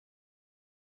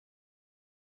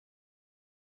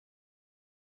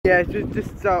Yeah,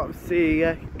 just start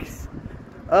CX.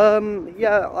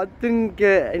 Yeah, I didn't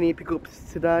get any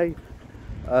pickups today.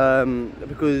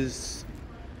 Because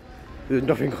there's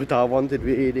nothing that I wanted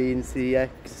really in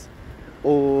CX,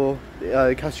 or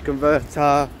cash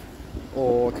converter,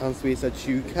 or cancel research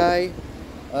UK.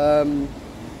 Um,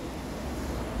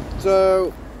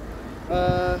 so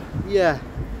yeah.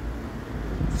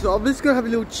 So I'm just gonna have a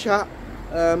little chat.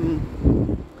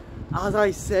 As I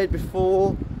said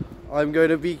before, I'm going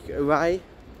to be away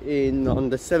on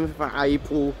the 7th of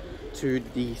April to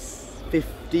the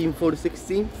 15th or the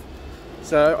 16th.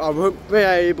 So I won't be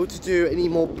able to do any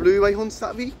more Blu Ray hunts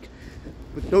that week.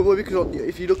 But don't worry, because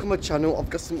if you look at my channel, I've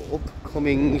got some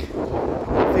upcoming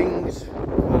things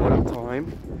for that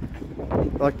time.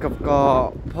 Like I've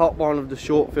got part 1 of the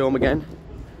short film again,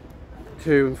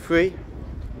 2 and 3.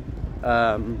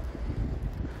 Then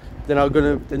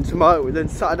tomorrow, then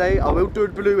Saturday, I will do a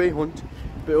Blu Ray hunt,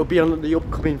 but it'll be on the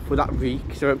upcoming for that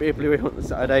week, so there won't be a Blu Ray hunt on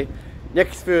Saturday.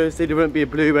 Next Thursday, there won't be a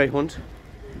Blu Ray hunt.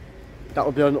 That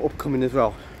will be on the upcoming as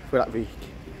well for that week.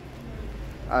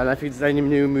 And I think there's any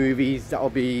new movies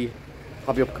I'll be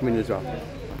upcoming as well.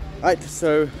 Right,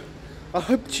 so I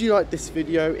hope you liked this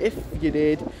video. If you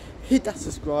did, hit that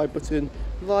subscribe button,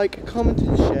 like, comment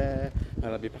and share, and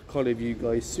I'll be back on with you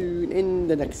guys soon in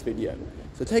the next video.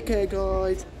 So take care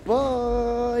guys,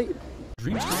 bye!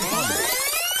 Dreamstime.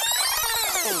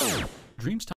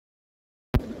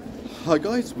 Hi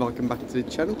guys, welcome back to the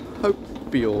channel, hope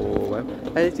you're well.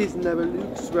 And it is another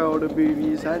Luke's World of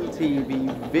Movies and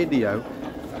TV video.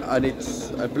 And it's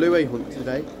a Blu Ray hunt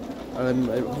today. And I'm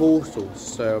at Walsall,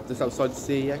 so I'm just outside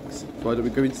CX. Why don't we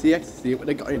go in CX to see what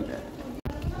they got in there?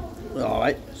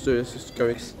 Alright, so let's just go.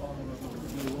 As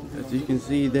you can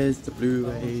see, there's the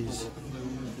Blu-rays.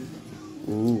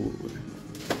 Ooh.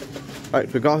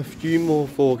 Right, we got a few more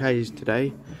 4Ks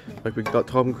today. Like we got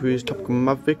Tom Cruise Top Gun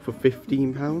Maverick for £15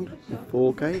 in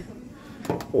 4K.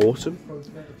 Awesome.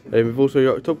 And we've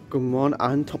also got Top Gun 1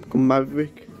 and Top Gun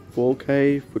Maverick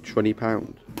 4K for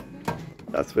 £20.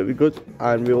 That's very good.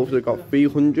 And we also got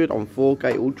 300 on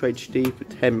 4K Ultra HD for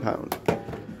 £10.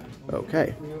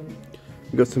 Okay.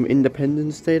 We got some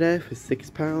Independence Day there for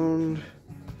 £6.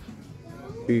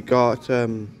 We got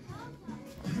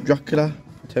Dracula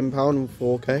for £10 on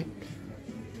 4K.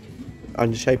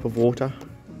 And The Shape of Water.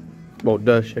 Well,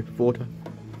 The Shape of Water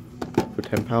for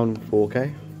 £10 on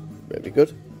 4K. Very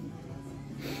good.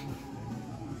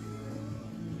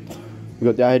 We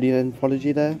got the Alien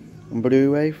Anthology there on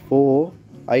Blu-ray for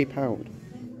 £8.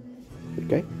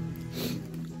 Okay.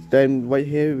 Then right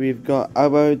here we've got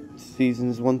Arrow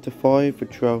seasons 1 to 5 for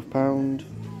 £12.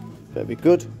 Very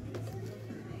good.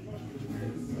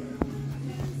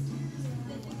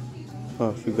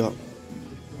 Oh,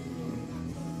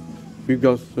 we've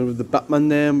got some of the Batman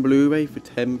there on Blu-ray for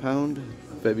 £10.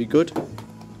 Very good.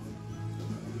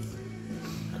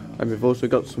 And we've also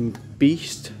got some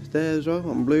Beast there as well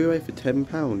on Blu-ray for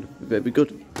 £10. Very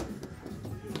good.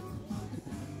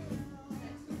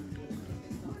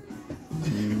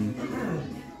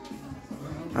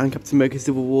 And Captain America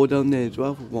Civil War down there as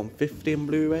well for £150 on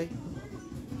Blu-ray.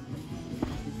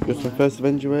 Got some First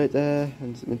Avenger right there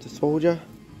and some Winter Soldier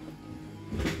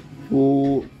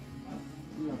for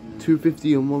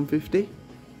 £250 and £150.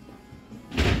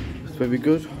 That's very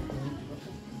good.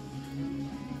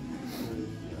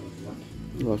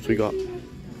 What else we got?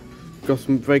 Got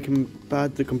some Breaking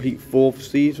Bad, the complete 4th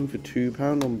season for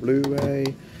 £2 on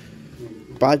Blu-ray.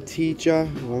 Bad Teacher,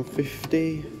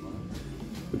 £150.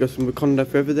 We got some Wakanda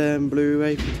Forever there on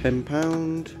Blu-ray for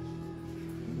 £10.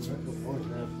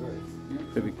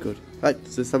 Very good. Right,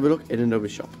 so let's have a look in another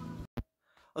shop.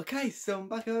 Okay, so I'm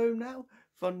back home now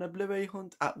from the Blu Ray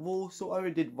hunt at Walsall. I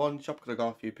already did one shop because I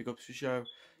got a few pickups to show,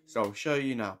 so I'll show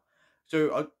you now.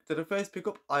 So to the first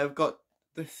pickup, I have got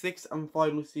the 6th and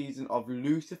final season of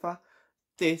Lucifer.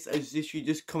 This has literally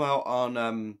just come out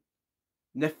on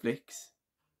Netflix,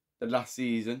 the last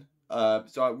season.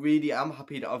 So I really am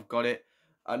happy that I've got it.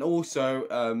 And also,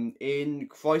 in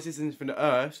Crisis on Infinite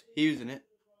Earths, he was in it.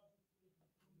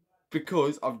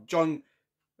 Because of John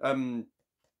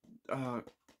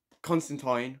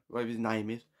Constantine, whatever his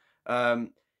name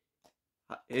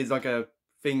is like a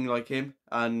thing like him.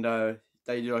 And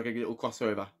they do like a little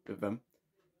crossover with them.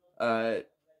 But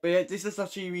yeah, this is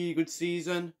actually a really good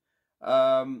season.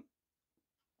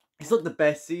 It's not the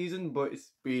best season, but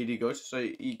it's really good. So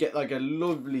you get like a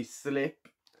lovely slip.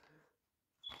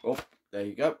 Oh, there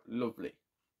you go. Lovely.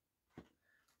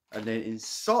 And then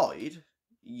inside,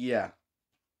 yeah.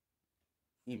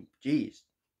 Jeez.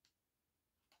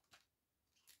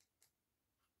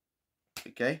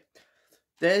 Okay.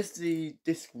 There's the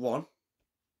disc 1.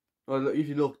 Well, if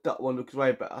you look, that one looks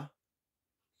way better.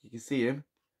 You can see him.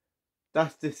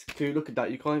 That's disc 2. Look at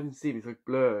that. You can't even see him. It's like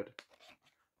blurred.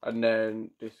 And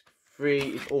then disc 3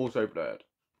 is also blurred.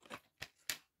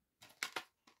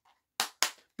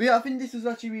 But yeah, I think this was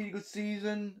actually a really good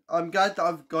season. I'm glad that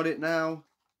I've got it now.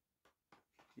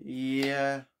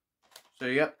 Yeah. So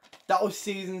yeah, that was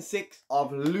season 6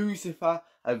 of Lucifer,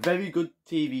 a very good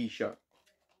TV show.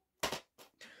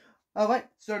 Alright,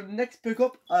 so the next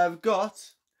pickup I've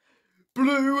got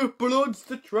Blue Bloods,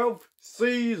 the 12th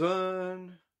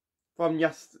season from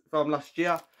last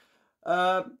year.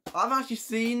 I've actually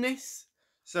seen this,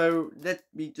 so let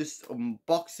me just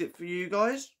unbox it for you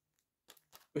guys,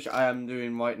 which I am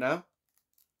doing right now.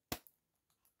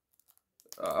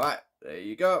 Alright, there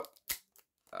you go.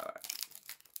 Alright.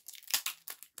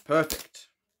 Perfect.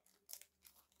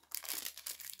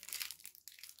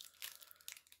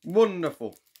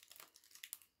 Wonderful.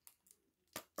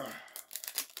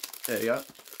 There you go.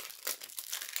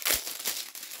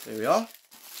 There we are.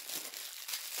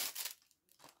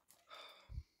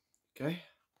 Okay.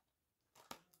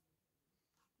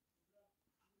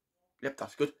 Yep,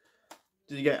 that's good.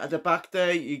 Did you get at the back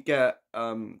there? You get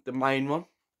the main one.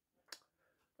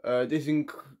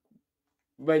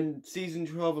 When season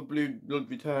 12 of Blue Blood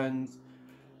returns,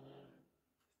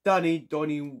 Donnie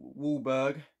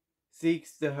Wahlberg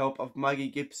seeks the help of Maggie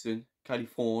Gibson,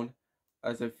 California,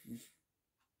 as a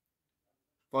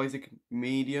forensic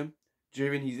medium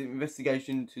during his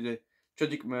investigation into the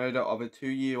tragic murder of a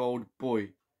 2-year-old boy,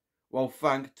 while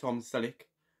Frank Tom Selleck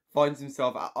finds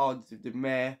himself at odds with the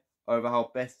mayor over how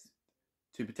best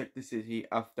to protect the city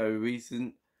after a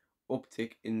recent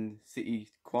uptick in city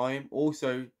crime.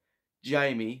 Also,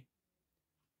 Jamie,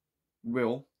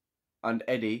 Will, and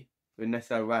Eddie,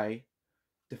 Vanessa Ray,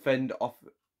 defend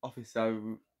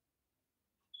Officer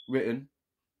Written,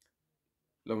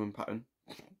 Lauren Patton,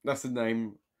 that's the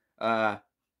name, and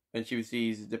she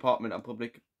receives the Department of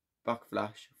Public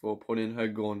backlash for pulling her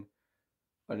gun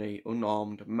on an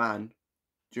unarmed man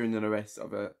during an arrest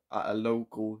of at a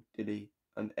local Diddy,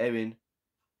 and Erin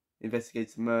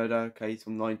investigates a murder case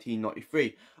from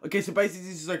 1993. Okay, so basically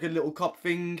this is like a little cop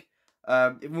thing.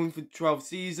 It won for 12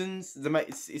 seasons.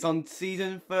 It's on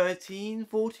season 13,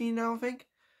 14 now, I think.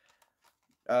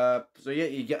 So yeah,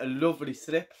 you get a lovely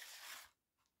slip.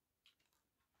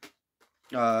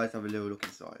 Let's have a little look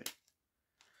inside.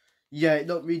 Yeah, you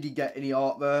don't really get any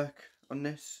artwork on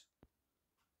this.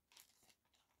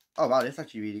 Oh wow, that's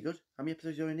actually really good. How many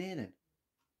episodes are in here then?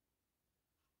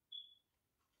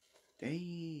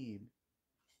 Damn.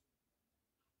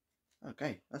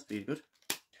 Okay, that's really good.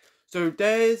 So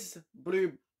there's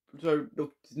Blue. So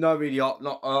look, there's no really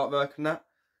not artwork on that.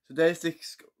 So there's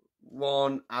disc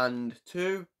 1 and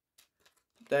 2.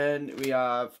 Then we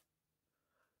have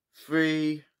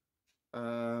 3,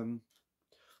 4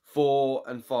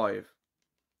 and 5.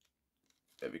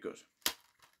 Very good.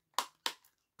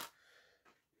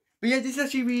 But yeah, this is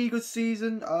actually a really good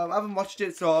season. I haven't watched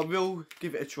it, so I will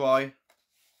give it a try.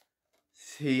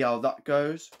 See how that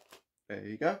goes. There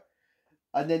you go.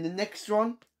 And then the next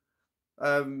one,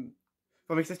 from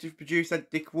executive producer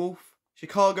Dick Wolf,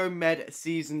 Chicago Med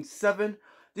season 7.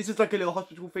 This is like a little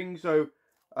hospital thing, so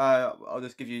I'll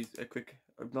just give you a quick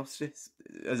synopsis.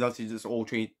 As obviously just all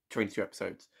 22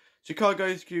 episodes.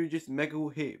 Chicago's courageous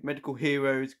medical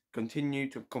heroes continue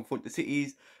to confront the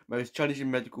city's most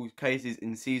challenging medical cases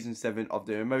in season 7 of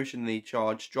the emotionally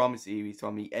charged drama series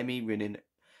from the Emmy-winning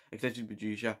executive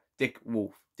producer Dick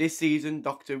Wolf. This season,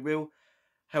 Dr. Will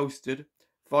Helsted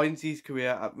finds his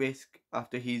career at risk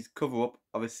after his cover-up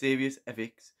of a serious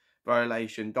ethics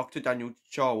violation. Dr. Daniel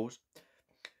Charles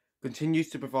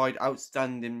continues to provide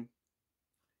outstanding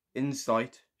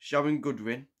insight. Sharon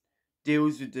Goodwin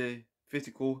deals with the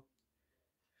physical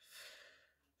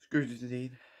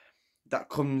scrutiny that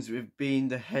comes with being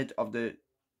the head of the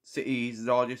city's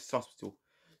largest hospital.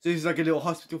 So this is like a little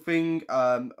hospital thing.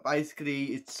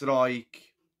 Basically it's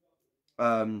like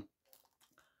can't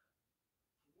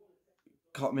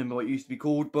remember what it used to be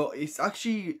called, but it's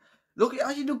actually it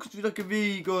actually looks like a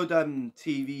really good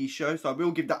TV show, so I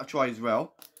will give that a try as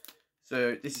well.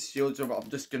 So this is Shield, so I'm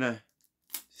just gonna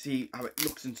see how it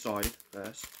looks inside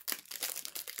first.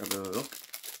 Have a look.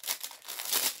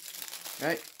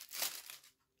 Okay.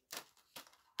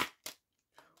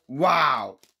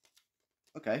 Wow.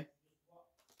 Okay.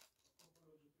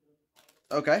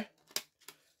 Okay.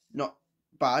 Not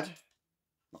bad.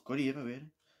 Not good either, really.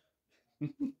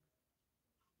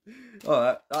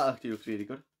 Alright, that actually looks really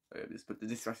good. Let's put the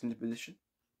disc into position.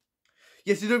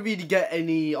 Yes, you don't really get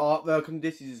any artwork on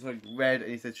this. It's just like red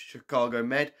and it says Chicago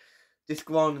Med. Disc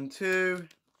 1 and 2,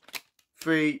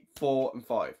 3, 4 and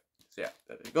 5. So yeah,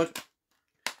 very good.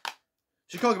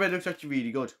 Chicago Med looks actually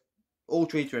really good. All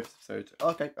 22 episodes.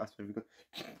 Okay, that's very good.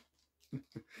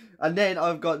 And then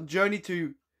I've got Journey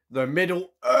to the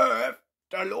Middle Earth,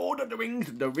 The Lord of the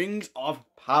Rings of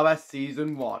Power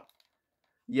Season 1.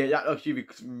 Yeah, that actually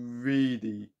looks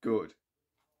really good.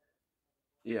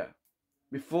 Yeah.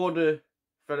 Before the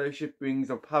Fellowship Rings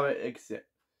of Power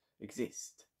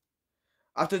exist.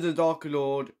 After the Dark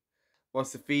Lord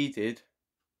was defeated.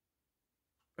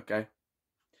 Okay.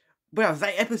 But yeah, it's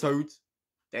 8 episodes.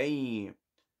 Damn.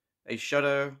 A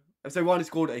Shadow. Episode 1 is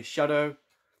called A Shadow.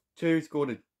 2 is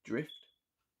called A Drift.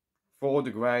 4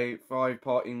 The Grey. 5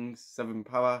 Partings. 7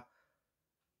 Power.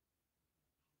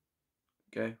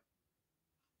 Okay.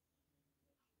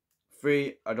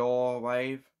 3 Adore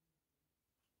Wave.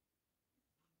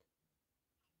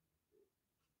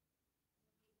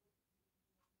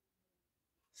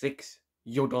 6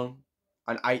 Yodon.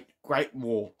 And 8 Great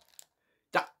War.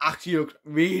 That actually looks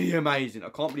really amazing. I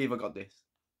can't believe I got this.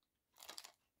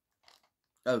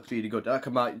 That looks really good. That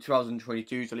came out in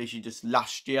 2022, so literally just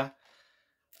last year.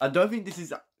 I don't think this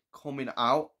is coming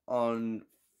out on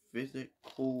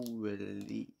physical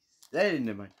release.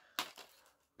 Never mind.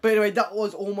 But anyway, that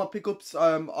was all my pickups.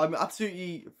 I'm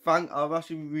absolutely I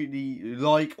actually really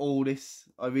like all this.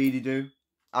 I really do.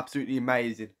 Absolutely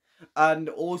amazing. And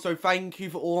also thank you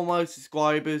for all my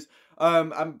subscribers.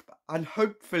 And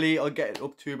hopefully I'll get it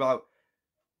up to about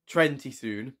 20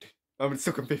 soon. I'm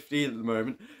stuck on 15 at the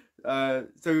moment.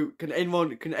 So can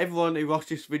everyone who watched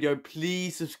this video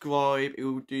please subscribe? It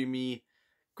will do me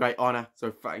great honour.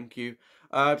 So thank you.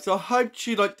 So I hope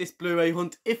you liked this Blu-ray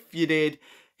hunt. If you did,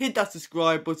 hit that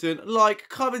subscribe button, like,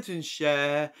 comment and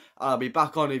share. I'll be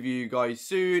back on with you guys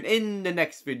soon in the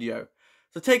next video.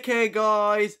 So take care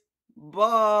guys.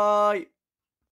 Bye.